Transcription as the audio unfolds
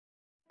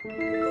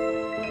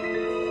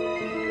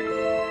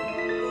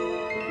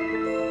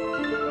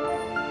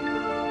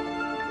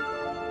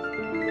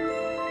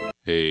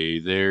Hey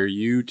there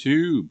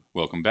YouTube!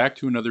 Welcome back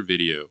to another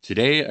video.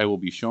 Today I will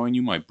be showing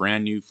you my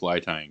brand new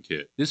fly tying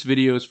kit. This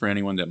video is for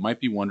anyone that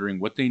might be wondering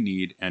what they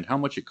need and how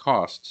much it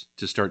costs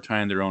to start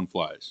tying their own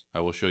flies.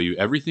 I will show you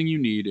everything you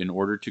need in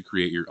order to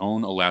create your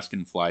own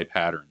Alaskan fly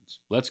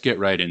patterns. Let's get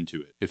right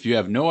into it. If you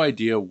have no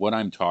idea what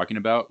I'm talking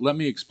about, let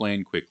me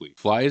explain quickly.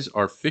 Flies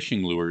are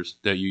fishing lures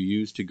that you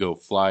use to go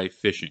fly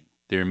fishing.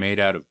 They are made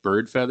out of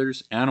bird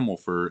feathers, animal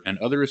fur, and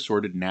other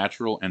assorted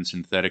natural and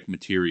synthetic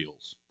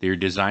materials. They are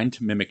designed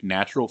to mimic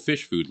natural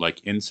fish food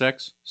like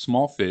insects,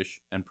 small fish,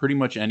 and pretty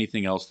much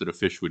anything else that a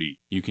fish would eat.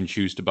 You can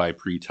choose to buy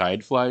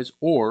pre-tied flies,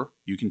 or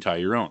you can tie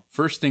your own.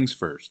 First things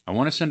first, I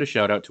want to send a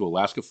shout out to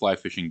Alaska Fly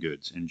Fishing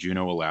Goods in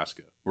Juneau,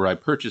 Alaska, where I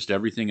purchased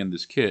everything in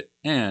this kit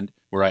and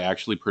where I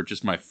actually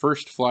purchased my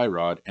first fly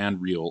rod and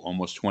reel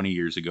almost 20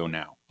 years ago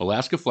now.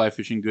 Alaska Fly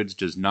Fishing Goods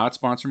does not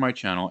sponsor my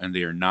channel and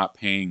they are not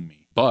paying me.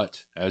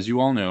 But, as you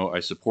all know,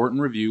 I support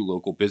and review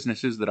local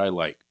businesses that I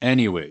like.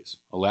 Anyways,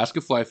 Alaska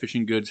Fly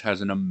Fishing Goods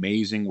has an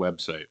amazing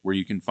website where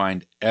you can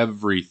find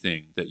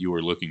everything that you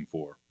are looking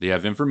for. They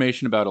have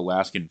information about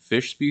Alaskan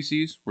fish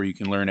species, where you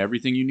can learn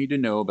everything you need to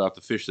know about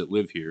the fish that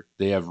live here.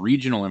 They have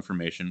regional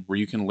information, where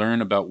you can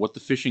learn about what the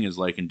fishing is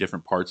like in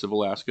different parts of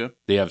Alaska.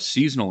 They have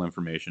seasonal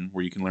information,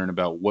 where you can learn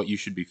about what you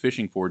should be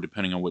fishing for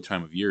depending on what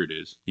time of year it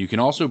is. You can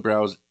also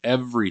browse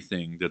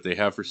everything that they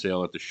have for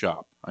sale at the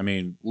shop. I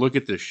mean, look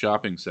at this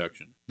shopping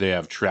section. They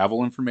have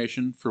travel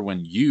information for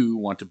when you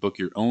want to book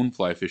your own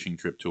fly fishing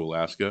trip to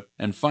Alaska.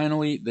 And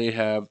finally, they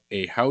have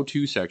a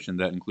how-to section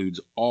that includes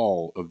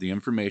all of the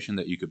information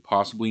that you could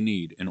possibly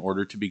need in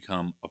order to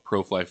become a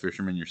pro fly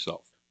fisherman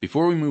yourself.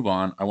 Before we move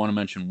on, I want to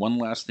mention one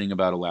last thing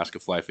about Alaska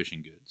Fly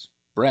Fishing Goods.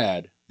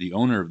 Brad, the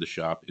owner of the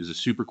shop, is a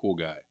super cool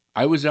guy.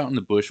 I was out in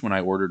the bush when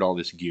I ordered all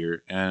this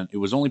gear, and it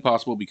was only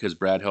possible because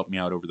Brad helped me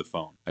out over the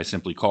phone. I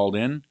simply called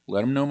in,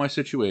 let him know my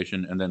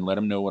situation, and then let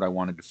him know what I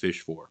wanted to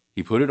fish for.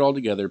 He put it all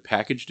together,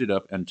 packaged it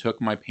up, and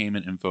took my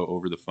payment info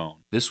over the phone.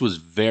 This was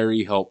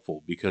very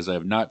helpful because I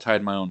have not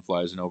tied my own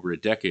flies in over a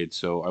decade,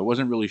 so I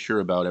wasn't really sure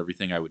about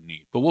everything I would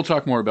need. But we'll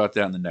talk more about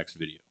that in the next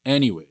video.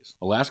 Anyways,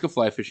 Alaska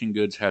Fly Fishing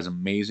Goods has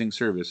amazing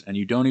service, and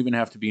you don't even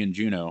have to be in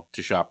Juneau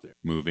to shop there.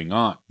 Moving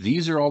on.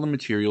 These are all the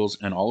materials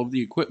and all of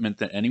the equipment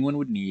that anyone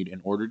would need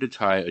in order to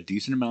tie a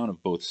decent amount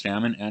of both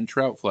salmon and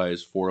trout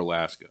flies for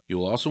Alaska.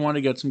 You'll also want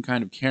to get some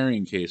kind of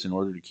carrying case in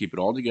order to keep it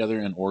all together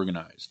and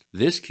organized.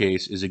 This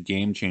case is a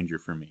game changer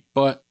for me,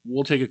 but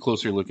we'll take a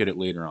closer look at it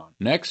later on.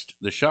 Next,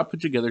 the shop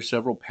put together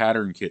several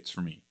pattern kits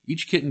for me.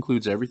 Each kit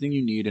includes everything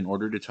you need in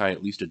order to tie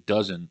at least a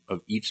dozen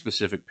of each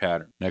specific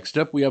pattern. Next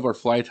up, we have our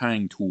fly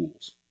tying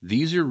tools.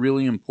 These are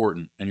really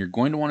important, and you're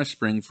going to want to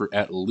spring for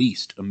at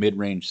least a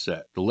mid-range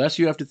set. The less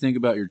you have to think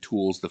about your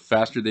tools, the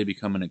faster they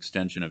become an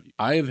extension of you.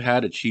 I have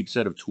had a cheap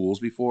set of tools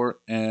before,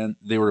 and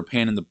they were a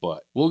pain in the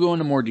butt. We'll go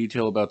into more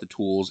detail about the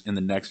tools in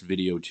the next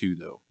video too,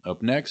 though.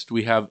 Up next,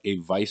 we have a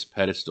vise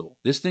pedestal.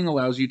 This thing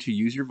allows you to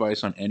use your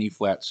vise on any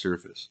flat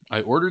surface. I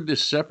ordered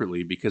this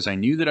separately because I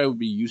knew that I would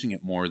be using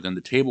it more than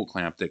the table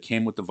clamp that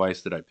came with the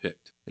vise that I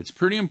picked. It's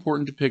pretty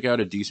important to pick out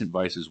a decent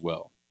vise as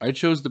well. I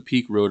chose the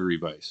Peak rotary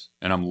vise,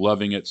 and I'm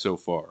loving it so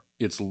far.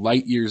 It's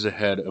light years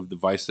ahead of the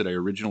vise that I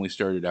originally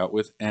started out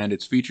with, and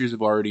its features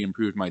have already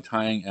improved my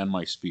tying and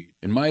my speed.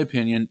 In my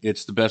opinion,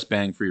 it's the best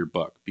bang for your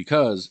buck,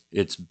 because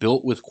it's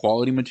built with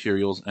quality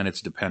materials and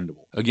it's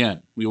dependable.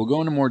 Again, we will go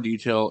into more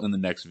detail in the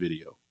next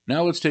video.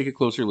 Now let's take a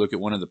closer look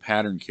at one of the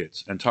pattern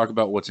kits and talk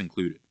about what's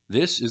included.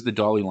 This is the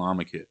Dalai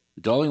Lama kit.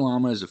 The Dalai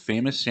Lama is a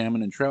famous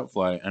salmon and trout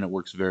fly, and it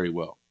works very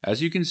well.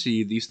 As you can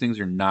see, these things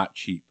are not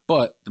cheap,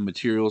 but the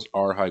materials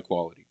are high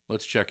quality.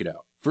 Let's check it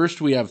out. First,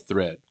 we have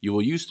thread. You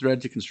will use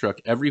thread to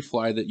construct every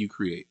fly that you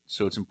create,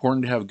 so it's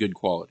important to have good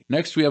quality.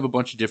 Next, we have a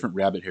bunch of different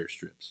rabbit hair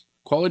strips.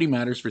 Quality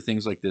matters for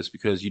things like this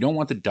because you don't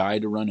want the dye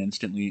to run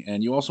instantly,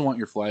 and you also want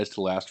your flies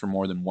to last for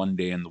more than one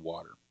day in the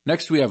water.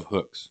 Next, we have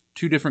hooks.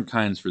 Two different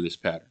kinds for this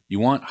pattern.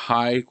 You want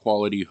high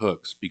quality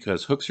hooks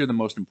because hooks are the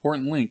most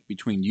important link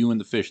between you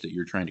and the fish that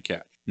you're trying to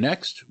catch.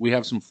 Next, we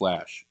have some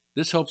flash.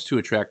 This helps to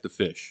attract the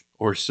fish,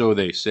 or so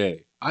they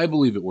say. I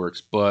believe it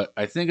works, but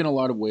I think in a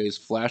lot of ways,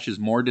 flash is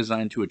more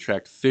designed to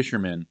attract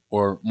fishermen,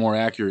 or more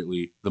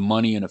accurately, the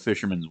money in a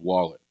fisherman's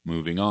wallet.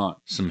 Moving on.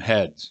 Some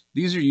heads.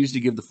 These are used to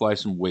give the fly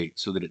some weight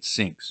so that it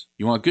sinks.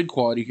 You want good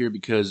quality here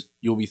because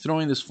you'll be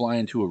throwing this fly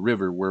into a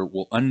river where it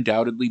will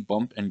undoubtedly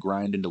bump and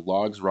grind into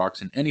logs,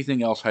 rocks, and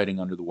anything else hiding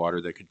under the water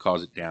that could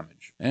cause it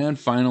damage. And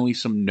finally,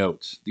 some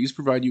notes. These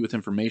provide you with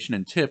information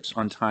and tips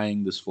on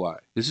tying this fly.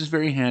 This is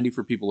very handy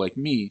for people like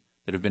me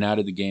that have been out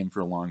of the game for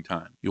a long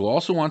time. You'll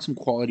also want some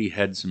quality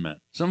head cement.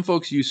 Some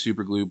folks use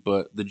super glue,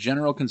 but the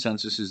general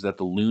consensus is that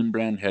the Loon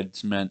brand head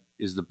cement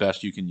is the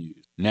best you can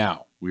use.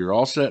 Now, we are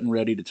all set and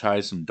ready to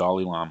tie some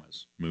Dalai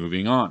Lamas.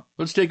 Moving on.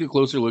 Let's take a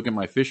closer look at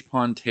my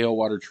Fishpond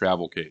Tailwater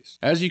travel case.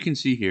 As you can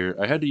see here,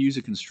 I had to use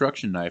a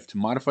construction knife to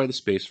modify the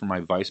space for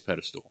my vise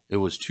pedestal. It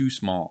was too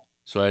small.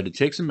 So I had to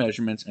take some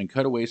measurements and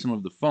cut away some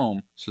of the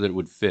foam so that it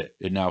would fit.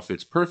 It now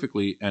fits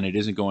perfectly and it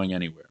isn't going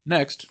anywhere.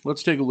 Next,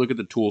 let's take a look at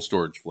the tool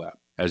storage flap.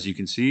 As you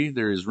can see,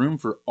 there is room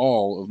for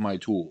all of my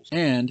tools,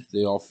 and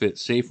they all fit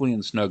safely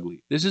and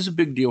snugly. This is a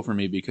big deal for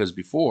me because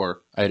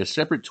before, I had a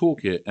separate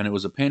toolkit and it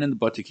was a pain in the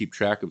butt to keep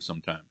track of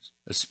sometimes.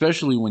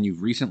 Especially when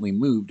you've recently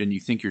moved and you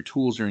think your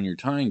tools are in your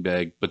tying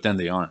bag, but then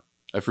they aren't.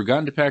 I've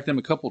forgotten to pack them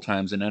a couple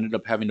times and ended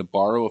up having to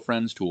borrow a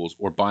friend's tools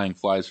or buying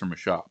flies from a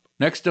shop.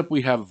 Next up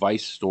we have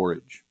vise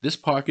storage. This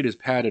pocket is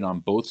padded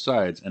on both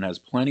sides and has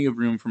plenty of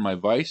room for my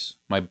vise,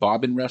 my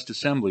bobbin rest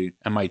assembly,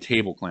 and my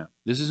table clamp.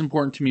 This is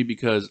important to me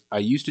because I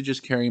used to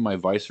just carry my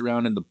vise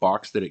around in the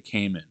box that it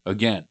came in.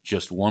 Again,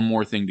 just one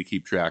more thing to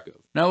keep track of.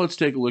 Now let's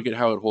take a look at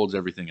how it holds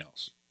everything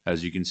else.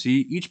 As you can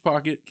see, each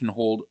pocket can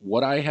hold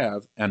what I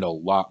have and a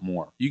lot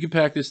more. You can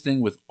pack this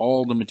thing with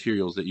all the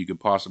materials that you could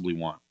possibly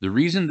want. The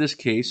reason this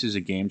case is a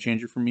game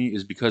changer for me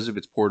is because of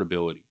its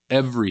portability.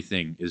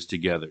 Everything is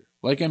together.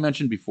 Like I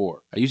mentioned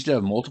before, I used to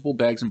have multiple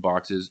bags and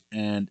boxes,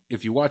 and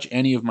if you watch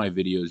any of my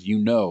videos, you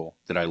know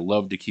that I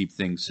love to keep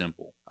things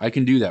simple. I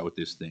can do that with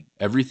this thing.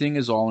 Everything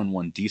is all in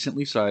one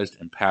decently sized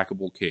and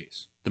packable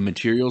case. The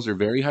materials are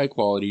very high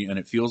quality and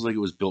it feels like it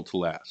was built to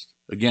last.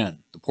 Again,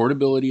 the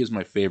portability is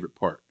my favorite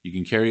part. You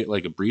can carry it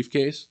like a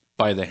briefcase,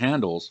 by the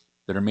handles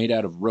that are made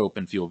out of rope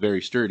and feel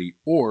very sturdy,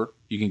 or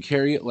you can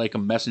carry it like a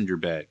messenger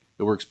bag.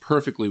 It works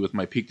perfectly with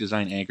my Peak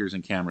Design anchors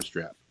and camera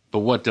strap. But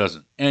what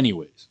doesn't?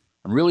 Anyways,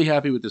 I'm really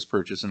happy with this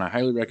purchase and I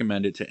highly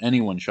recommend it to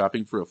anyone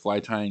shopping for a fly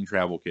tying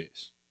travel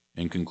case.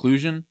 In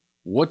conclusion,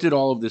 what did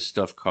all of this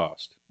stuff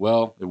cost?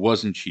 Well, it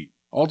wasn't cheap.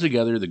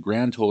 Altogether, the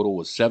grand total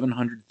was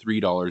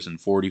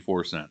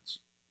 $703.44.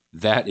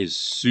 That is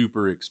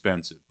super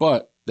expensive,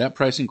 but that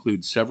price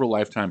includes several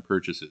lifetime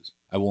purchases.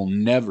 I will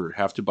never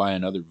have to buy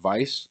another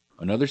vise,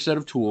 another set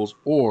of tools,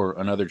 or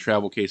another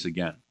travel case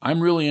again.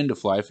 I'm really into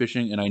fly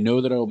fishing and I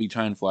know that I will be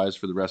tying flies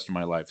for the rest of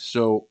my life,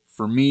 so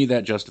for me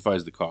that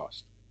justifies the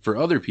cost. For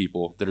other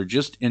people that are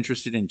just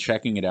interested in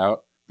checking it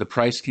out, the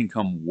price can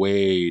come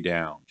way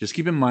down. Just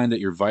keep in mind that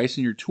your vise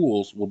and your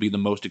tools will be the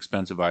most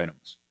expensive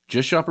items.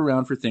 Just shop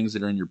around for things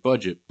that are in your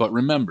budget, but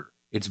remember,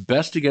 it's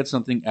best to get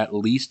something at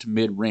least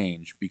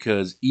mid-range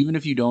because even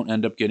if you don't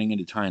end up getting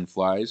into tying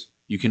flies,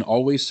 you can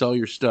always sell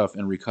your stuff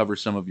and recover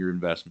some of your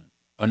investment.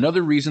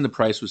 Another reason the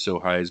price was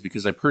so high is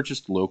because I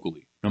purchased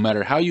locally. No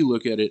matter how you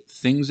look at it,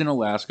 things in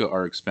Alaska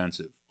are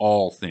expensive.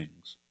 All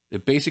things.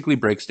 It basically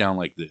breaks down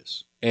like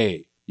this.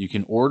 A. You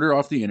can order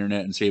off the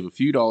internet and save a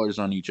few dollars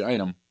on each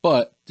item,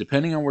 but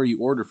depending on where you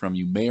order from,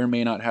 you may or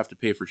may not have to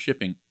pay for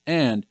shipping,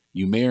 and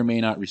you may or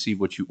may not receive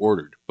what you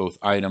ordered, both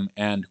item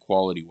and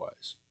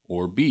quality-wise.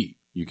 Or B.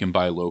 You can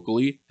buy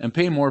locally and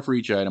pay more for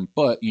each item,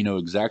 but you know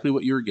exactly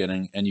what you're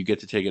getting and you get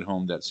to take it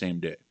home that same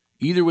day.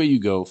 Either way you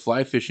go,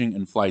 fly fishing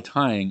and fly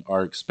tying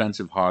are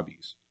expensive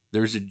hobbies.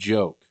 There's a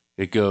joke.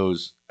 It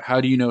goes,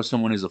 how do you know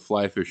someone is a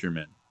fly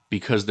fisherman?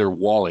 Because their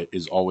wallet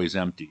is always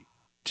empty.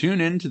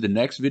 Tune in to the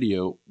next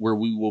video where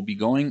we will be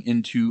going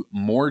into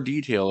more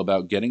detail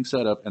about getting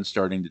set up and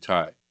starting to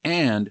tie.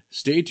 And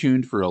stay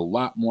tuned for a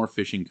lot more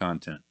fishing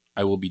content.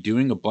 I will be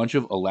doing a bunch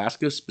of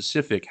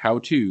Alaska-specific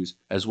how-tos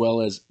as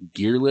well as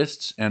gear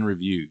lists and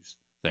reviews.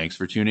 Thanks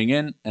for tuning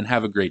in and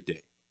have a great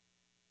day.